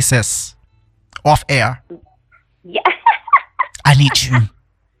ever say, hey, sis, off air? Yeah. I need you.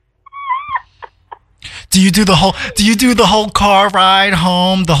 Do you do the whole car ride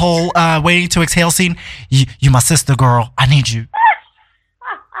home, the whole waiting to exhale scene? You my sister, girl. I need you.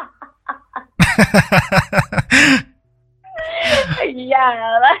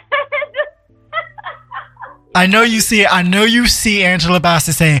 Yeah. I know you see Angela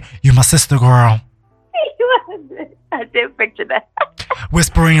Bassett saying, "You my sister, girl." I did picture that.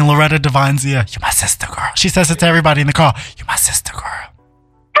 Whispering in Loretta Devine's ear, "You my sister, girl." She says it to everybody in the car. "You my sister, girl."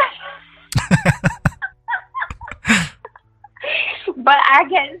 But I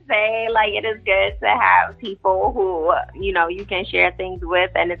can say, like, it is good to have people who, you can share things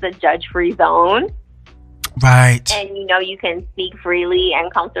with, and it's a judge-free zone. Right. And, you can speak freely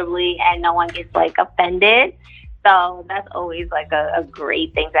and comfortably, and no one gets, like, offended. So that's always, like, a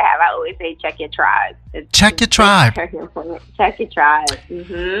great thing to have. I always say check your tribe. Check your tribe. Check your tribe.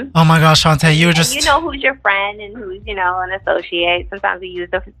 Mm-hmm. Oh, my gosh, Shantae, you were just... You know who's your friend and who's, an associate. Sometimes we use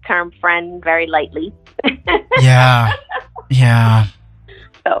the term friend very lightly. Yeah. Yeah.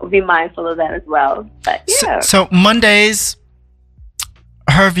 So be mindful of that as well. But yeah. So Mondays,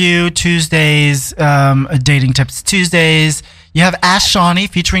 Her View. Tuesdays, Dating Tips Tuesdays. You have Ask Shawnee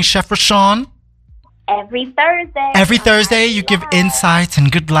featuring Chef Rashawn. Every Thursday. Every Thursday, you give insights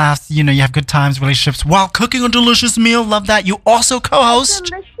and good laughs. You have good times, relationships while cooking a delicious meal. Love that. You also co-host.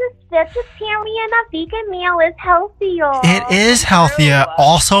 Delicious vegetarian, a vegan meal is healthier. It is healthier.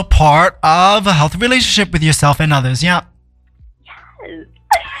 Also part of a healthy relationship with yourself and others. Yeah. Yes.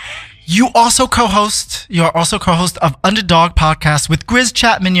 You're also co-host of Underdog Podcast with Grizz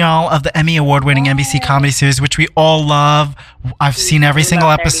Chapman, y'all, of the Emmy Award-winning NBC comedy series, which we all love. I've seen every single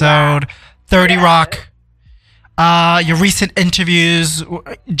episode. 30 Rock. Your recent interviews,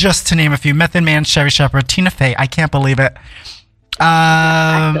 just to name a few: Method Man, Sherri Shepherd, Tina Fey. I can't believe it.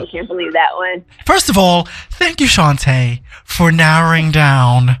 I still can't believe that one. First of all, thank you, Shantae, for narrowing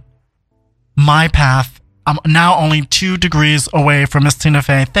down my path. I'm now only 2 degrees away from Miss Tina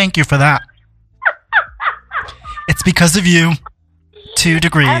Fey. Thank you for that. It's because of you. 2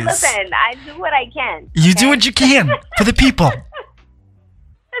 degrees. Listen, I do what I can. You do what you can for the people.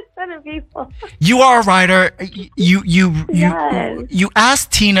 For the people. You are a writer. You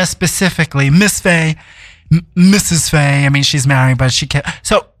asked Tina specifically, Miss Fey, Mrs. Fey. I mean, she's married, but she can't.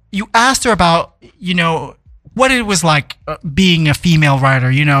 So you asked her about, what it was like being a female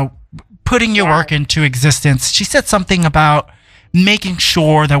writer, putting your work into existence. She said something about making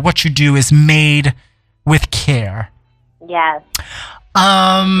sure that what you do is made with care. Yes.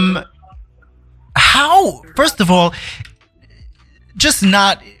 How, first of all, just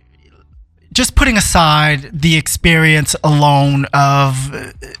putting aside the experience alone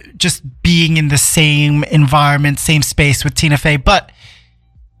of just being in the same environment, same space with Tina Fey, but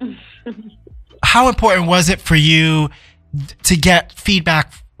how important was it for you to get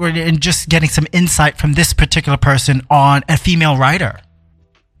feedback and just getting some insight from this particular person on a female writer?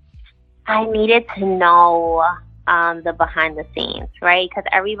 I needed to know the behind the scenes, right? Because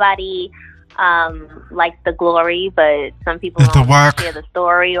everybody likes the glory, but some people don't want to share the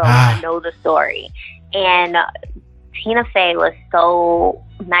story or want to know the story. And Tina Fey was so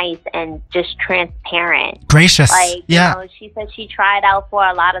nice and just transparent. Gracious. She said she tried out for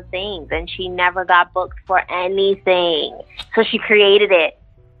a lot of things and she never got booked for anything. So she created it.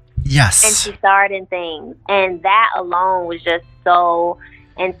 Yes. And she starred in things. And that alone was just so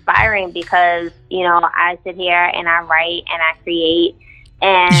inspiring because, I sit here and I write and I create.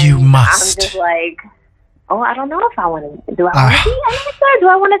 And you must. I'm just like, I don't know if I want to. Do I want to be? I'm not sure. Do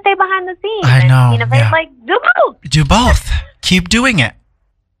I want to stay behind the scenes? I know. Tina Fey's like, do both. Do both. Keep doing it.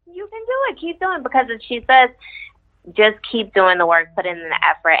 You can do it. Keep doing it because she says, just keep doing the work, put in the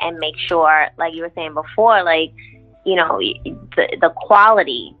effort, and make sure, like you were saying before, the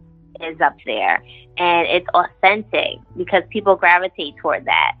quality is up there and it's authentic because people gravitate toward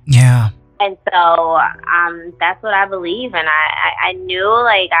that. Yeah. And so that's what I believe. And I knew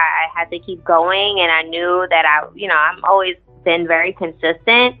I had to keep going, and I knew that I'm always been very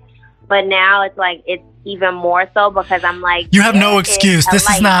consistent, but now it's even more so because I'm like, you have no excuse. This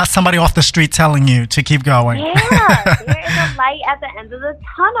is not somebody off the street telling you to keep going. Yeah, there is a light at the end of the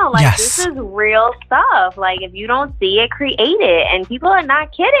tunnel. This is real stuff. If you don't see it, create it. And people are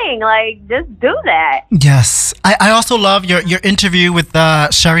not kidding. Just do that. Yes. I also love your interview with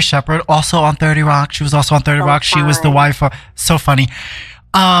Sherri Shepherd, also on 30 Rock. She was also on 30 Rock. She was the wife of, so funny.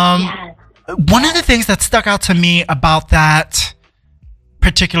 Yes. One of the things that stuck out to me about that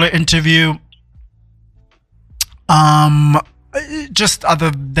particular interview, just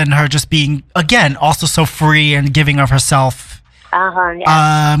other than her just being, again, also so free and giving of herself,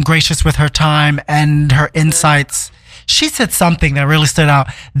 gracious with her time and her insights. She said something that really stood out.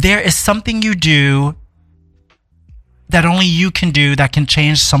 There is something you do that only you can do that can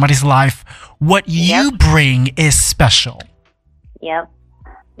change somebody's life. What you bring is special. Yep.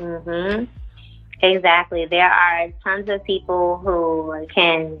 Mm-hmm. Exactly. There are tons of people who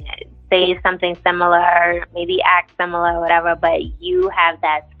can say something similar, maybe act similar, whatever, but you have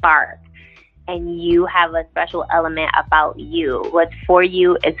that spark and you have a special element about you. What's for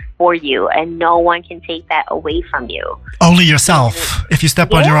you is for you, and no one can take that away from you. Only yourself, if you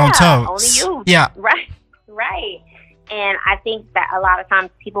step on your own toes. Only you. Yeah. Right. And I think that a lot of times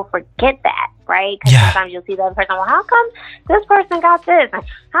people forget that, right? Because sometimes you'll see the other person, well, how come this person got this?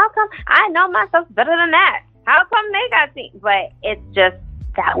 How come I know myself better than that? How come they got things? But it's just,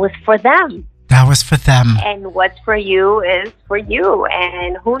 that was for them. That was for them. And what's for you is for you.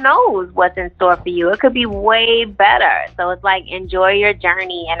 And who knows what's in store for you? It could be way better. So it's enjoy your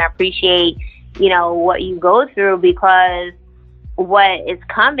journey and appreciate, what you go through, because what is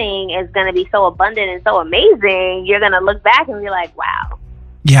coming is going to be so abundant and so amazing. You're going to look back and be like, wow.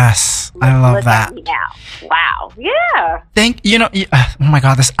 Yes, I love that. At me now. Wow. Yeah. Oh my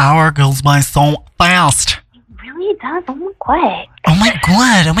God, this hour goes by so fast. Really does. Oh my God.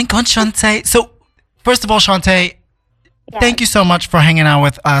 Oh my God, Shantae. So, first of all, Shantae, thank you so much for hanging out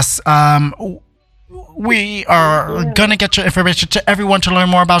with us. we are going to get your information to everyone to learn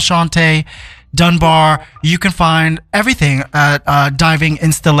more about Shante Dunbar. You can find everything at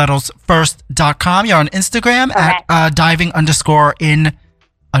divinginstilettosfirst.com. You're on Instagram at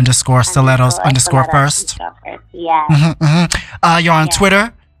diving_in_stilettos_first. Yeah. You're on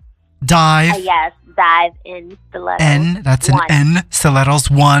Twitter. Dive. Yes, Dive in Stilettos. N. That's an N. Stilettos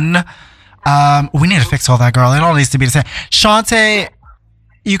 1. We need to fix all that, girl. It all needs to be the same. Shante,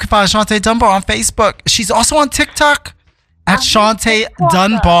 you can find Shante Dunbar on Facebook. She's also on TikTok at Shante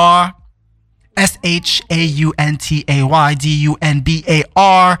Dunbar.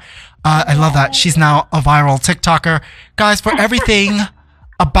 SHAUNTAYDUNBAR. I love that. She's now a viral TikToker. Guys, for everything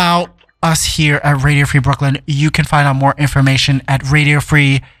about us here at Radio Free Brooklyn, you can find out more information at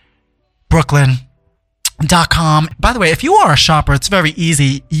radiofreebrooklyn.com. By the way, if you are a shopper, it's very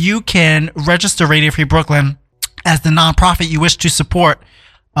easy. You can register Radio Free Brooklyn as the nonprofit you wish to support.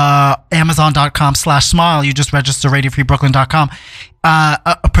 Amazon.com/smile. You just register radiofreebrooklyn.com.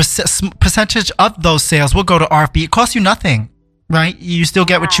 A percentage of those sales will go to RFB. It costs you nothing, right? You still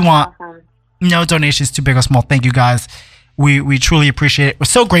get what you want. No donations too big or small. Thank you guys. We truly appreciate it. We're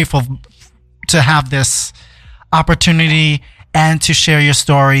so grateful to have this opportunity and to share your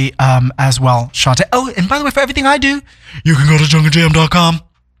story as well, Shante. Oh, and by the way, for everything I do, you can go to junkanjam.com.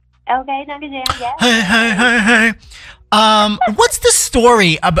 Okay, Junkanjam, yeah. Hey. What's the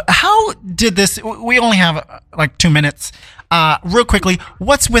story? How did this? We only have like 2 minutes. Real quickly,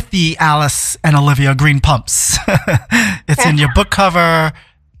 what's with the Alice and Olivia green pumps? It's in your book cover.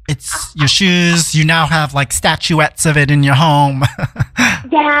 It's your shoes. You now have like statuettes of it in your home.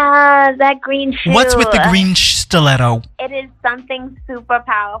 Yeah, that green shoe. What's with the green stiletto? It is something super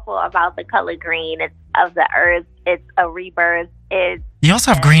powerful about the color green. It's of the earth. It's a rebirth. You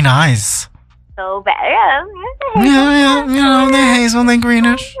also have green eyes. So bad. Yeah. You know, they're hazel, they're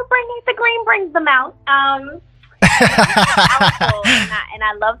greenish. The green brings them out. Powerful, and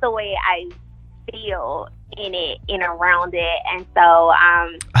I love the way I feel in it and around it. And so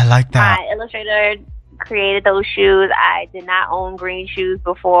I like that. My illustrator created those shoes. I did not own green shoes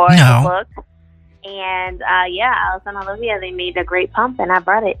before the book. And Alice and Olivia, they made a great pump, and I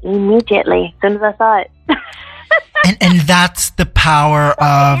bought it immediately as soon as I saw it. And that's the power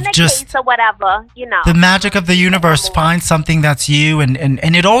of just case or whatever, you know. The magic of the universe. Find something that's you, and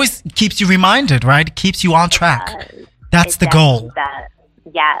it always keeps you reminded, right? It keeps you on track. That's the goal.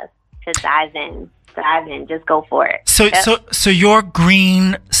 Yes, to dive in, just go for it. So your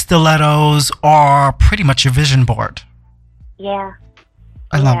green stilettos are pretty much your vision board. Yeah.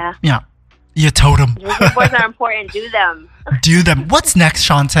 I love. Yeah. Your totem. Vision boards are important. Do them. Do them. What's next,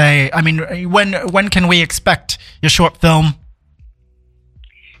 Shante? I mean, when can we expect your short film?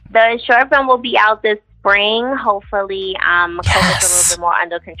 The short film will be out this spring. Hopefully, COVID's a little bit more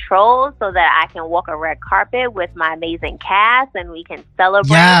under control so that I can walk a red carpet with my amazing cast and we can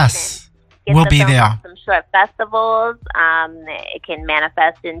celebrate. Yes. We'll be there. Some short festivals. It can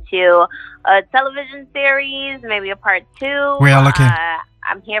manifest into a television series, maybe a part 2. We are looking.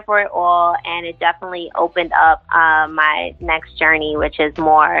 I'm here for it all, and it definitely opened up my next journey, which is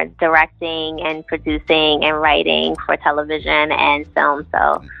more directing and producing and writing for television and film.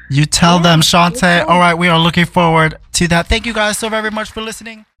 So you tell them, Shante. All right, we are looking forward to that. Thank you guys so very much for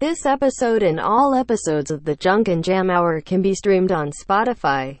listening. This episode and all episodes of the Junk and Jam Hour can be streamed on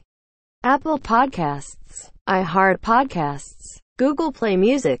Spotify, Apple Podcasts, iHeart Podcasts, Google Play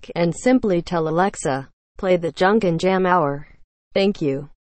Music, and simply tell Alexa, play the Junk and Jam Hour. Thank you.